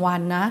4 รางวัล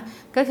นะ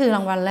ก็คือร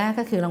างวัลแรก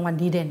ก็คือรางวัล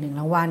ดีเด่น1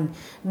 รางวัล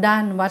ด้า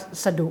นวั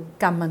สดุ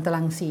กัมมันต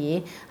รังสี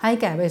ให้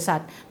แก่บริษัท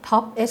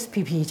Top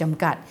SPP จ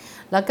ำกัด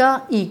แล้วก็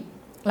อีก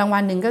รางวั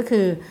ลหนึ่งก็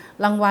คือ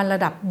รางวัลร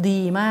ะดับ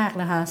ดีมาก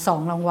นะคะ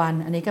2 รางวัล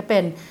อันนี้ก็เป็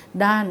น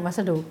ด้านวัส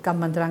ดุกัม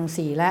มันตรัง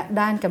สีและ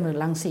ด้านกำเนิด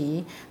รังสี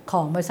ข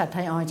องบริษัทไท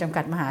ยออยล์จำ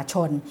กัดมหาช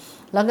น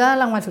แล้วก็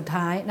รางวัลสุด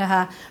ท้ายนะค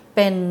ะเ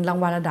ป็นราง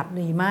วัลระดับ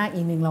ดีมาก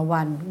อีก1 ราง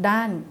วัลด้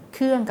านเค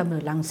รื่องกำเนิ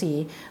ดรังสี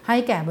ให้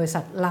แก่บริษั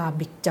ทลา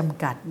บิกจ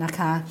ำกัดนะค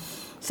ะ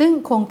ซึ่ง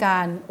โครงกา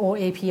ร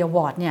OAP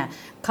Award เนี่ย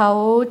เขา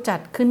จั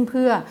ดขึ้นเ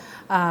พื่อ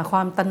คว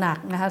ามตระหนัก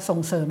นะคะส่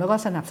งเสริมแล้วก็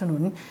สนับสนุ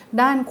น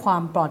ด้านควา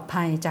มปลอด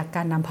ภัยจากก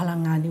ารนำพลั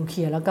งงานนิวเค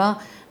ลียร์แล้วก็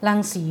รัง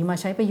สีมา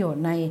ใช้ประโยช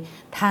น์ใน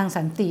ทาง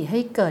สันติให้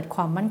เกิดค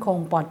วามมั่นคง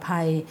ปลอดภั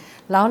ย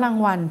แล้วราง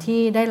วัล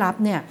ที่ได้รับ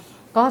เนี่ย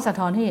ก็สะ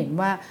ท้อนให้เห็น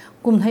ว่า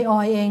กลุ่มไทยออ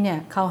ยล์เองเนี่ย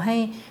เขาให้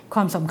คว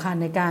ามสำคัญ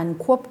ในการ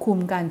ควบคุม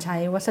การใช้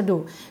วัสดุ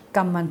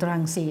กัมมันตรั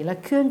งสีและ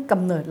เครื่องก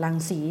ำเนิดรัง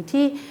สี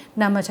ที่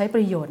นำมาใช้ป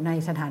ระโยชน์ใน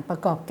สถานประ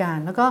กอบการ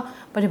แล้วก็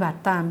ปฏิบัติ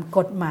ตามก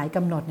ฎหมายก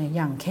ำหนดเนี่ยอ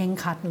ย่างเคร่ง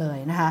ครัดเลย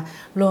นะคะ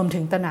รวมถึ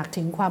งตระหนัก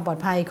ถึงความปลอด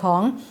ภัยขอ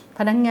งพ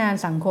นักงาน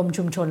สังคม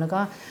ชุมชนแล้ว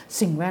ก็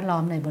สิ่งแวดล้อ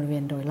มในบริเว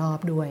ณโดยรอบ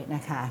ด้วยน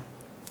ะคะ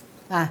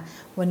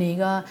วันนี้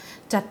ก็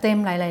จัดเต็ม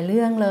หลายๆเ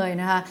รื่องเลย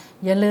นะคะ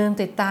อย่าลืม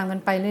ติดตามกัน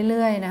ไปเ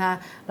รื่อยๆนะคะ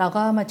เรา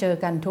ก็มาเจอ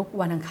กันทุก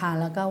วันอังคาร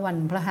แล้วก็วัน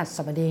พฤหัส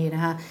บดีน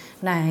ะคะ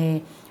ใน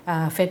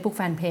Facebook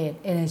Fanpage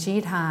Energy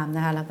Time น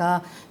ะคะแล้วก็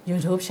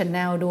YouTube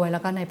Channel ด้วยแล้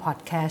วก็ใน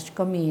Podcast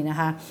ก็มีนะ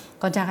คะ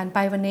ก่อนจากกันไป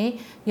วันนี้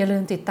อย่าลื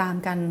มติดตาม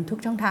กันทุก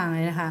ช่องทางเล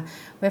ยนะคะ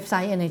เว็บไซ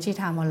ต์ Energy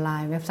Time ออนไล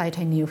น์เว็บไซต์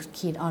Thai News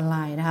ออนไล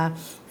น์นะคะ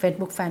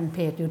Facebook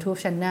Fanpage YouTube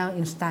Channel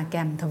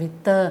Instagram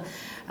Twitter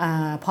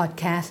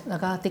Podcast แล้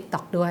วก็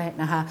TikTok ด้วย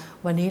นะคะ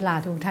วันนี้ลา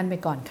ทุกท่านไป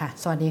ก่อนค่ะ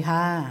สวัสดีค่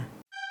ะ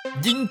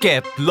ยิ่งเก็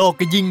บโลก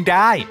ก็ยิ่งไ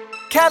ด้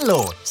แค่โหล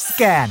ดสแ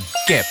กน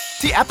เก็บ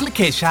ที่แอปพลิเ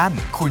คชัน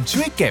คุณ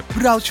ช่วยเก็บ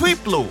เราช่วย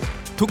ปลูก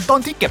ทุกต้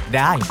นที่เก็บไ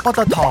ด้ปต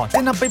ท.จ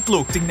ะนำไปปลู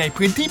กจริงใน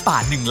พื้นที่ป่า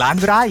1 ล้าน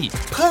ไร่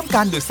เพิ่มก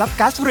ารดูดซับ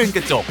ก๊าซเรือนก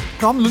ระจก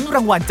พร้อมลุ้นร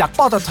างวัลจาก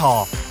ปตท.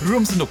ร่ว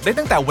มสนุกได้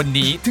ตั้งแต่วัน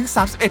นี้ถึง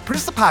31 พฤ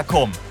ษภาค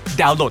ม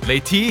ดาวน์โหลดเล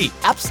ยที่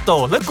App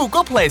Store และ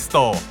Google Play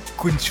Store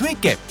คุณช่วย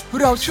เก็บ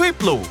เราช่วย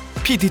ปลูก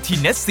PTT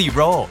Net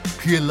Zero เ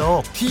พื่อโล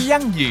กที่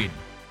ยั่งยืน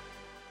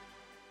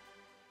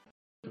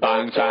บา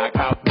งจาก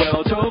ขับเร็ว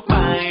ทุกไป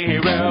ให้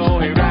เร็ว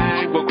ให้แร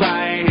งกว่าใคร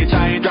ให้ใจ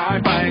ร้อย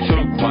ไปทุ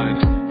กวัน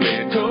เปลี่ย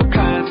นทุก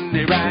คันใ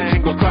ห้แรง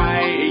กว่าใคร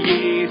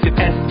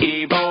20 SE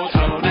Volt เ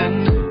ท่านั้น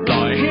ปล่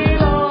อยให้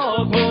โล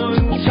กหมุน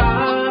ช้า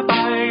ไป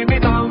ไม่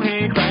ต้องให้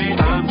ใคร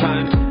ตามทั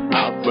น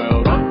อัพเวล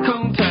รถขอ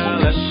งเธอ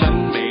และฉัน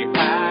ไม่แ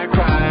พ้ใค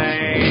ร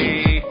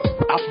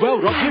อัพเวล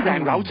รถให้แร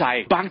งเร้าใจ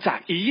บางจาก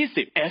E20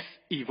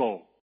 SE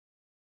Volt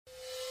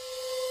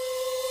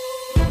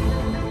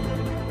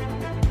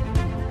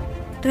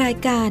ราย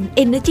การ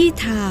Energy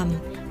Time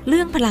เ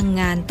รื่องพลัง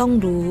งานต้อง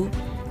รู้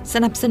ส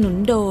นับสนุน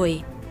โดย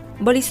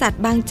บริษัท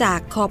บางจาก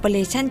คอร์ปอเร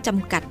ชั่นจ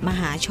ำกัดม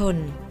หาชน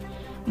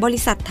บริ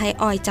ษัทไทย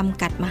ออยล์จ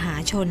ำกัดมหา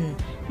ชน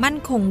มั่น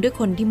คงด้วย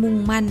คนที่มุ่ง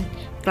มั่น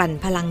กลั่น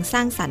พลังสร้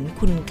างสรรค์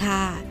คุณค่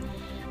า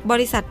บ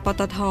ริษัทป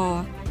ตท.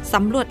ส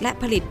ำรวจและ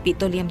ผลิตปิโ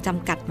ตรเลียมจ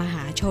ำกัดมห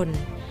าชน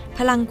พ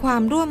ลังควา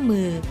มร่วม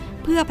มือ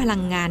เพื่อพลั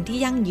งงานที่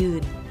ยั่งยื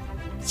น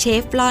เช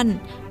ฟรอน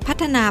พั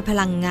ฒนาพ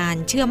ลังงาน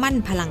เชื่อมั่น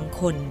พลัง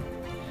คน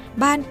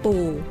บ้าน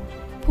ปู่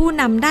ผู้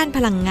นำด้านพ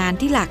ลังงาน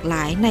ที่หลากหล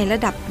ายในระ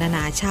ดับนาน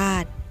าชา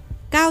ติ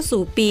ก้าว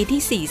สู่ปี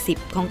ที่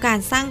40ของการ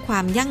สร้างควา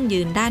มยั่ง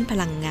ยืนด้านพ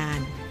ลังงาน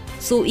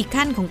สู่อีก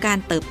ขั้นของการ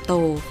เติบโต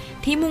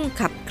ที่มุ่ง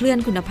ขับเคลื่อน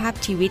คุณภาพ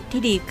ชีวิต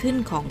ที่ดีขึ้น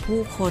ของผู้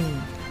คน